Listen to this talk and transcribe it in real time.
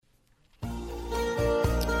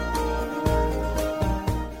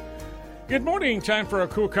Good morning. Time for a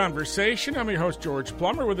KOOL Konversation. I'm your host, George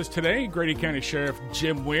Plummer. With us today, Grady County Sheriff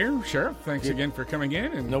Jim Weir. Sheriff, thanks again for coming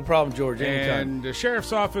in. And, no problem, George. Anytime. And the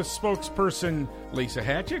Sheriff's Office spokesperson, Lisa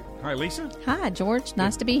Hatchett. Hi, Lisa. Hi, George.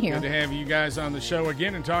 Nice to be here. Good to have you guys on the show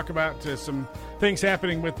again and talk about some things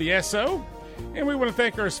happening with the SO. And we want to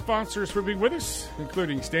thank our sponsors for being with us,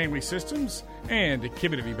 including Stanley Systems and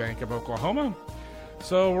Community Bank of Oklahoma.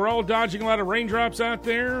 So we're all dodging a lot of raindrops out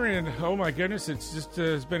there, and oh my goodness,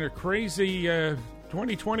 it's been a crazy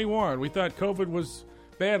 2021. We thought COVID was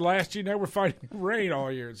bad last year. Now we're fighting rain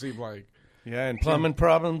all year, it seems like. Yeah, and plumbing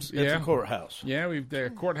problems at the courthouse. Yeah,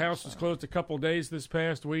 the courthouse was closed a couple of days this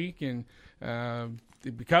past week, and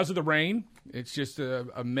because of the rain, it's just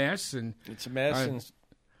a mess. And it's a mess,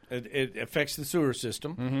 and it affects the sewer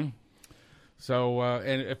system. Mm-hmm. So,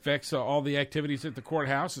 and it affects all the activities at the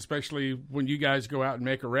courthouse, especially when you guys go out and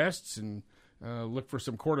make arrests and look for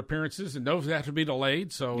some court appearances, and those have to be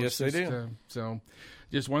delayed. So yes, they do. So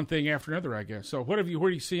just one thing after another, I guess. So what are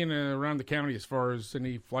you seeing around the county as far as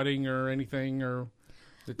any flooding or anything? Or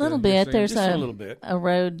a little bit. There's a little bit. A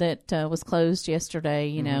road that was closed yesterday,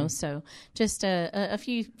 you know, so just a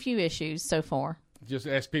few issues so far. Just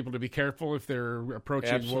ask people to be careful if they're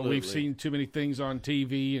approaching. Absolutely. Well, we've seen too many things on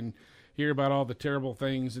TV and hear about all the terrible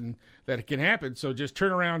things and that can happen. So just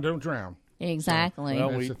turn around, don't drown. Exactly.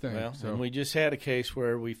 So, that's the thing. And we just had a case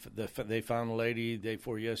where they found a lady the day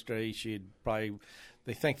before yesterday. She had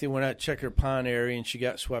they think they went out to check her pond area and she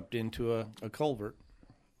got swept into a culvert.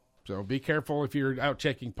 So be careful if you're out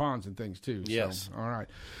checking ponds and things too. Yes. So, all right.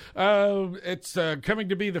 It's coming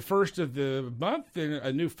to be the first of the month in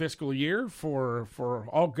a new fiscal year for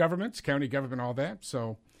all governments, county government, all that.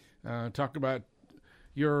 So talk about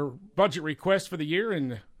your budget request for the year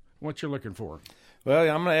and what you're looking for. Well,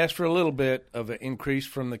 I'm going to ask for a little bit of an increase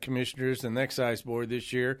from the commissioners and the excise board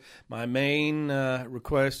this year. My main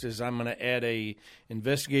request is I'm going to add a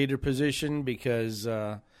investigator position because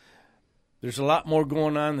there's a lot more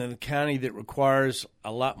going on in the county that requires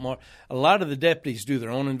a lot more. A lot of the deputies do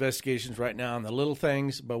their own investigations right now on the little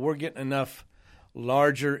things, but we're getting enough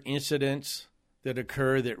larger incidents that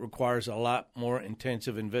occur that requires a lot more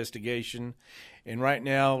intensive investigation. And right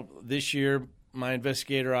now, this year, my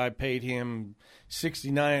investigator, I paid him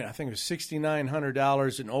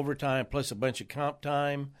 $6,900 in overtime plus a bunch of comp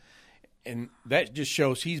time, and that just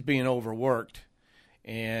shows he's being overworked.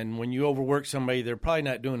 And when you overwork somebody, they're probably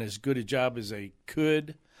not doing as good a job as they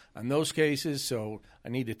could on those cases. So I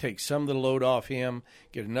need to take some of the load off him,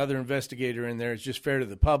 get another investigator in there. It's just fair to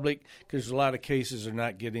the public because a lot of cases are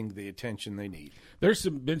not getting the attention they need. There's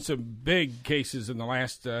been some big cases in the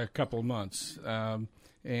last couple of months.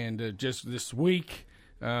 And just this week,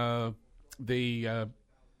 the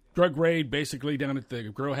drug raid basically down at the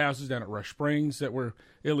grow houses down at Rush Springs that were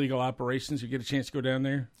illegal operations. You get a chance to go down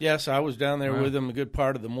there? Yes, I was down there with them a good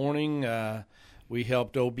part of the morning. We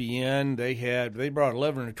helped OBN. They brought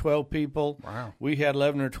 11 or 12 people. Wow. We had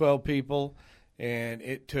 11 or 12 people, and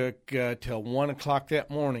it took till 1 o'clock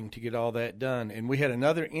that morning to get all that done. And we had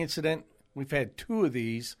another incident. We've had two of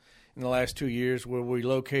these in the last 2 years where we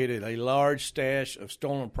located a large stash of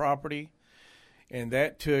stolen property, and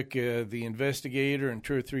that took the investigator and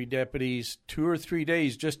 2 or 3 deputies 2 or 3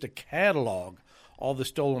 days just to catalog all the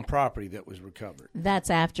stolen property that was recovered.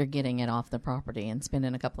 That's after getting it off the property and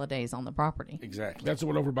spending a couple of days on the property. Exactly. That's the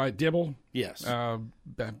one over by Dibble? Yes.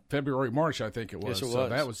 February, March, I think it was. Yes, it was. So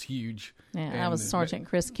that was huge. Yeah, that was Sergeant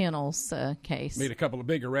Chris Kennel's case. Made a couple of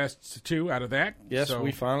big arrests, too, out of that. Yes, so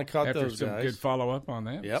we finally caught those guys. After some good follow-up on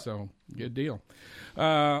that. Yep. So, good deal.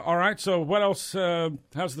 All right, so what else?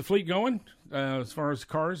 How's the fleet going as far as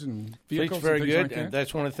cars and vehicles? Fleet's very and things good, like that? and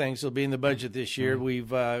that's one of the things that'll be in the budget this year.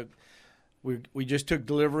 We just took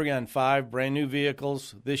delivery on 5 brand-new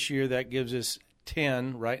vehicles. This year, that gives us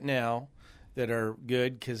 10 right now that are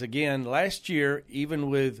good. Because, again, last year, even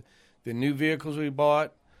with the new vehicles we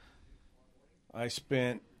bought, I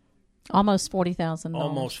spent almost $40,000.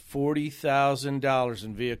 Almost $40,000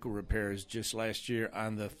 in vehicle repairs just last year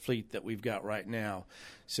on the fleet that we've got right now.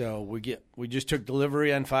 So we just took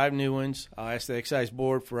delivery on 5 new ones. I'll ask the excise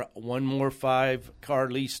board for one more 5-car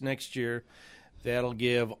lease next year. That'll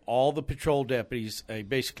give all the patrol deputies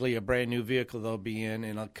basically a brand new vehicle they'll be in,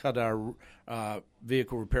 and it'll cut our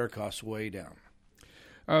vehicle repair costs way down.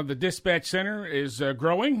 The dispatch center is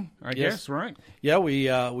growing, I guess, right? Yeah, we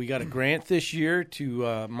got a grant this year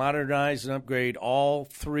to modernize and upgrade all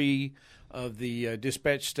 3 of the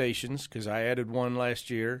dispatch stations because I added one last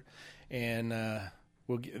year, and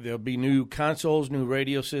there'll be new consoles, new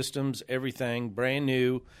radio systems, everything brand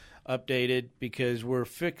new, updated, because we're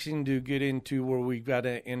fixing to get into where we've got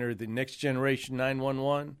to enter the next generation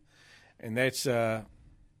 911, and that's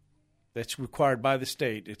That's required by the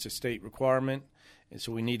state. It's a state requirement, and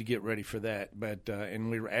so we need to get ready for that. But and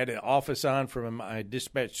we added an office on from my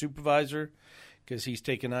dispatch supervisor because he's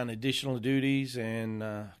taking on additional duties, and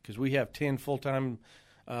because we have 10 full-time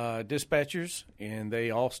dispatchers, and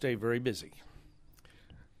they all stay very busy.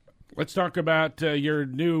 Let's talk about your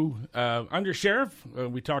new undersheriff.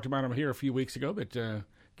 We talked about him here a few weeks ago, but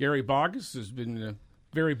Gary Boggess has been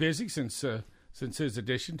very busy since his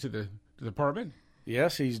addition to the department.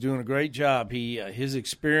 Yes, he's doing a great job. His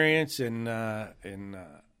experience in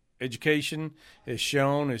education is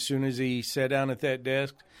shown. As soon as he sat down at that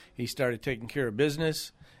desk, he started taking care of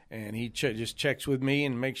business, and he just checks with me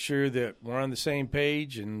and makes sure that we're on the same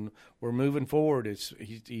page and we're moving forward.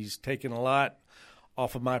 He's taken a lot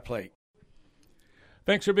off of my plate.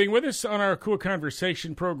 Thanks for being with us on our KOOL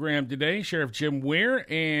Konversation program today. Sheriff Jim Weir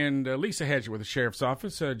and Lisa Hatchett with the Sheriff's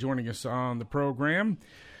Office joining us on the program.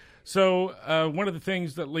 So one of the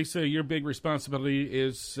things that, Lisa, your big responsibility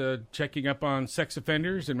is checking up on sex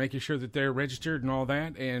offenders and making sure that they're registered and all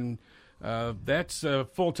that. And that's a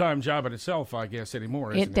full-time job in itself, I guess,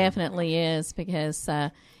 anymore, isn't it? It definitely is, because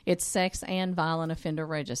it's sex and violent offender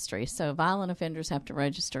registry. So violent offenders have to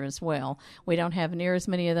register as well. We don't have near as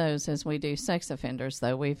many of those as we do sex offenders,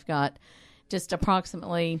 though. We've got just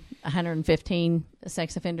approximately 115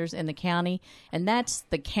 sex offenders in the county, and that's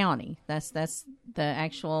the county. That's the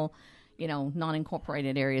actual,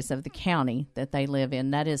 non-incorporated areas of the county that they live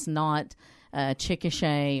in. That is not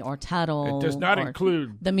Chickasha or Tuttle. It does not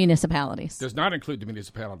include the municipalities. Does not include the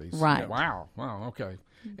municipalities. Right. Wow. Okay.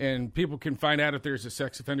 And people can find out if there's a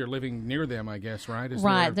sex offender living near them, I guess, right?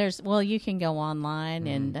 You can go online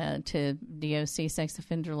and to DOC sex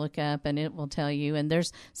offender lookup, and it will tell you. And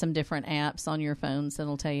there's some different apps on your phones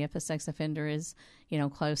that'll tell you if a sex offender is,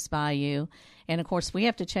 close by you. And of course, we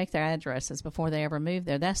have to check their addresses before they ever move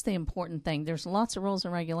there. That's the important thing. There's lots of rules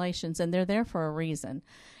and regulations, and they're there for a reason.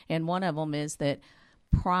 And one of them is that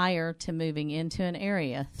prior to moving into an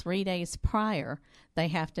area, 3 days prior, they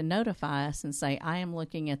have to notify us and say, I am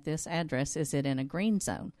looking at this address. Is it in a green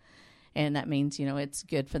zone? And that means, it's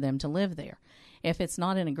good for them to live there. If it's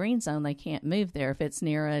not in a green zone, they can't move there. If it's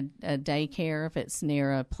near a daycare, if it's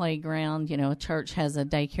near a playground, a church has a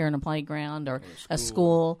daycare and a playground, or a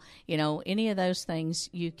school, any of those things,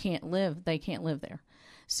 they can't live there.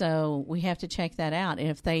 So we have to check that out. And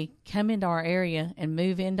if they come into our area and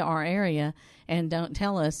move into our area and don't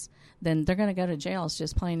tell us, then they're going to go to jail. It's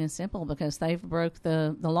just plain and simple, because they've broke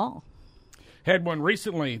the law. Had one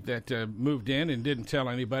recently that moved in and didn't tell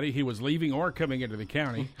anybody he was leaving or coming into the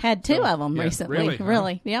county. Had two of them recently.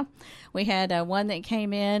 Really? Yeah. We had one that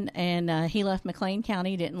came in, and he left McLean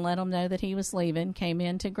County, didn't let them know that he was leaving, came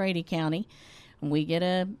into Grady County. And we get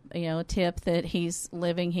a tip that he's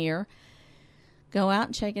living here. Go out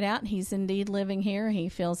and check it out. He's indeed living here. He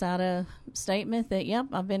fills out a statement that, yep,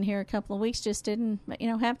 I've been here a couple of weeks, just didn't,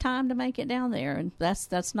 have time to make it down there. And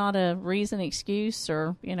that's not a reason, excuse,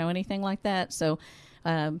 or, anything like that. So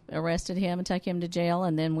arrested him and took him to jail.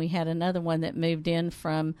 And then we had another one that moved in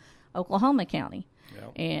from Oklahoma County.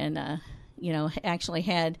 Yep. And, actually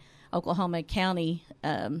had Oklahoma County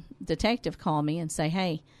detective call me and say,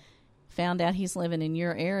 hey, found out he's living in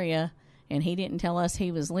your area. And he didn't tell us he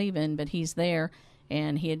was leaving, but he's there,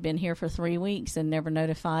 and he had been here for 3 weeks and never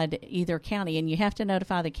notified either county. And you have to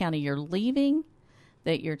notify the county you're leaving,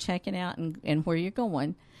 that you're checking out, and where you're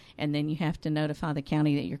going, and then you have to notify the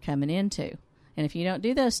county that you're coming into. And if you don't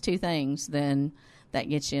do those two things, then that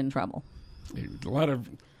gets you in trouble. Got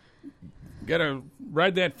to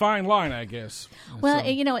ride that fine line, I guess. Well,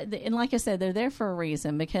 and like I said, they're there for a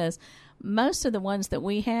reason, because most of the ones that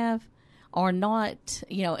we have are not,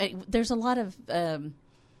 there's a lot of,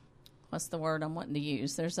 what's the word I'm wanting to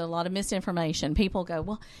use? There's a lot of misinformation. People go,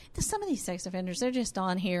 well, some of these sex offenders, they're just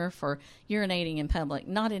on here for urinating in public.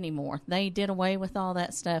 Not anymore. They did away with all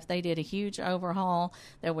that stuff. They did a huge overhaul.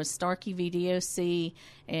 There was Starkey v. DOC,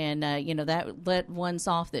 and, that let ones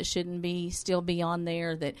off that shouldn't still be on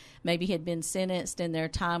there, that maybe had been sentenced and their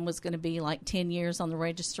time was going to be like 10 years on the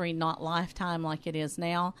registry, not lifetime like it is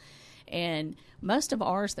now. And most of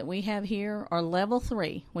ours that we have here are level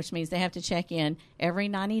 3, which means they have to check in every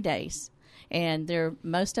 90 days. And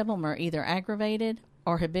most of them are either aggravated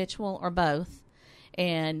or habitual or both,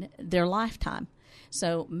 and they're lifetime.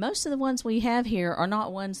 So most of the ones we have here are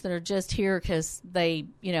not ones that are just here because they,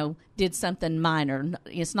 did something minor.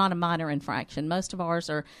 It's not a minor infraction. Most of ours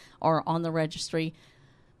are on the registry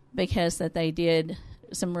because that they did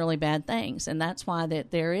some really bad things, and that's why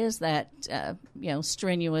that there is that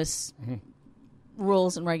strenuous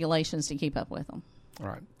rules and regulations to keep up with them.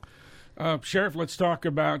 All right, Sheriff, let's talk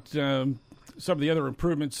about some of the other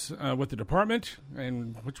improvements with the department,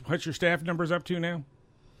 and what's your staff numbers up to now?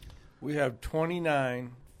 We have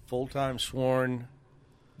 29 full-time sworn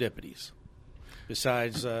deputies,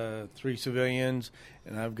 besides 3 civilians,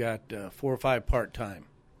 and I've got 4 or 5 part-time.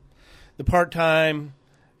 The part-time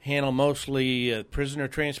handle mostly prisoner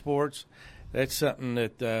transports. That's something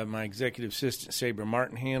that my executive assistant, Sabre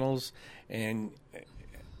Martin, handles. And,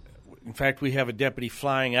 in fact, we have a deputy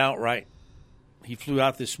flying out right. He flew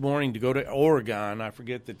out this morning to go to Oregon. I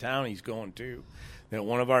forget the town he's going to. That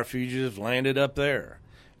one of our fugitives landed up there.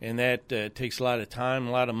 And that takes a lot of time,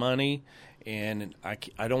 a lot of money. And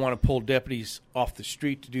I don't want to pull deputies off the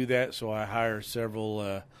street to do that, so I hire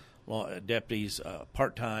several deputies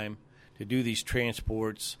part-time to do these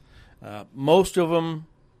transports. Most of them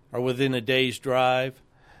are within a day's drive,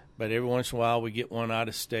 but every once in a while we get one out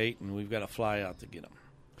of state, and we've got to fly out to get them.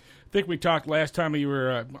 I think we talked last time you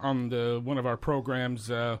were on one of our programs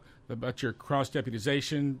about your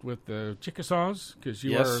cross-deputization with the Chickasaws, because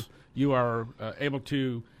you are able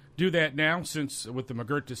to do that now since with the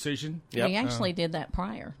McGirt decision. Yep. We actually did that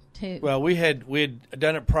prior, too. Well, we had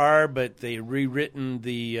done it prior, but they rewritten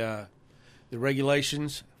the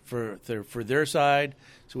regulations for their side,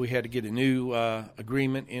 so we had to get a new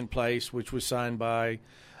agreement in place, which was signed by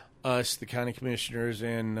us, the county commissioners,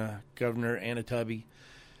 and Governor Anatubby.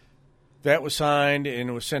 That was signed,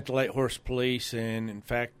 and it was sent to Light Horse Police, and in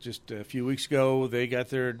fact, just a few weeks ago, they got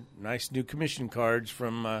their nice new commission cards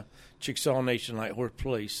from Chickasaw Nation Light Horse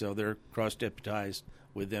Police, so they're cross-deputized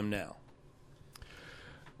with them now.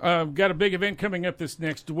 Got a big event coming up this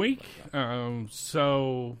next week,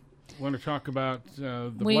 so want to talk about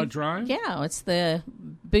the blood drive? Yeah, it's the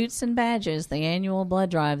Boots and Badges, the annual blood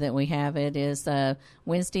drive that we have. It is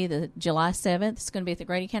Wednesday, the July 7th. It's going to be at the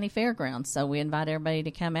Grady County Fairgrounds, so we invite everybody to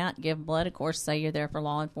come out and give blood. Of course, say you're there for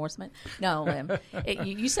law enforcement. No,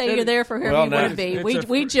 you say you're there for whoever you want to be.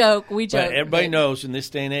 We joke. But everybody knows in this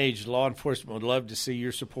day and age, law enforcement would love to see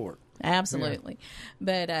your support. Absolutely.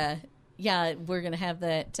 Yeah. But, we're going to have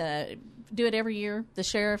that do it every year. The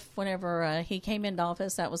sheriff, whenever he came into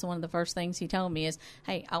office, that was one of the first things he told me is,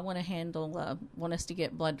 hey, I want to want us to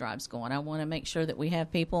get blood drives going. I want to make sure that we have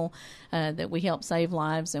people that we help save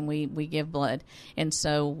lives and we give blood. And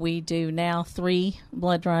so we do now 3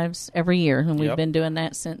 blood drives every year, and we've been doing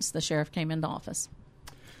that since the sheriff came into office.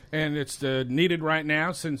 And it's needed right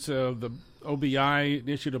now since the OBI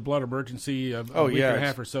issued a blood emergency a week and a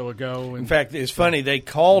half or so ago. In fact, it's funny. They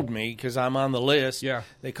called me because I'm on the list. Yeah.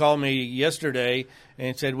 They called me yesterday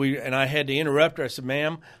and said and I had to interrupt her. I said,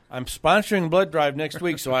 ma'am, I'm sponsoring blood drive next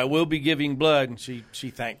week, so I will be giving blood. And she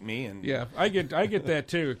thanked me. And yeah, I get that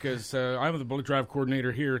too because I'm the blood drive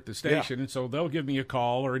coordinator here at the station, and so they'll give me a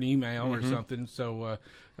call or an email or something. So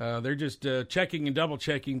they're just checking and double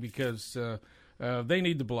checking because. They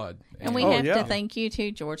need the blood. And we have to thank you, too,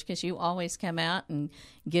 George, because you always come out and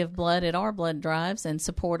give blood at our blood drives and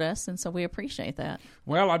support us, and so we appreciate that.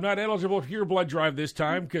 Well, I'm not eligible for your blood drive this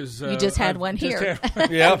time because... you just had one here. At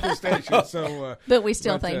the station, so, but we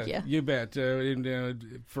still thank you. You bet.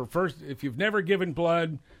 If you've never given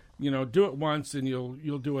blood, do it once, and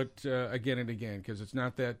you'll do it again and again because it's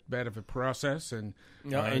not that bad of a process. And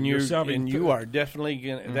you are definitely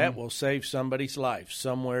going that will save somebody's life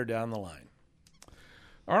somewhere down the line.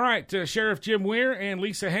 All right, Sheriff Jim Weir and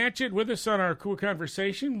Lisa Hatchett with us on our KOOL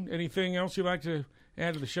Konversation. Anything else you'd like to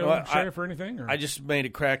add to the show, Sheriff, or anything? Or? I just made a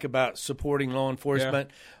crack about supporting law enforcement.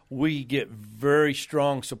 Yeah. We get very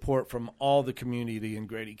strong support from all the community in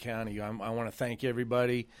Grady County. I want to thank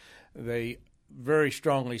everybody. They very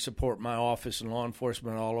strongly support my office and law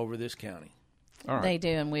enforcement all over this county. All right. They do,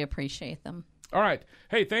 and we appreciate them. All right.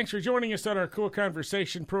 Hey, thanks for joining us on our KOOL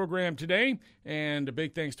Konversation program today. And a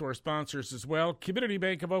big thanks to our sponsors as well, Community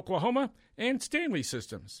Bank of Oklahoma and Stanley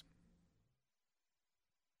Systems.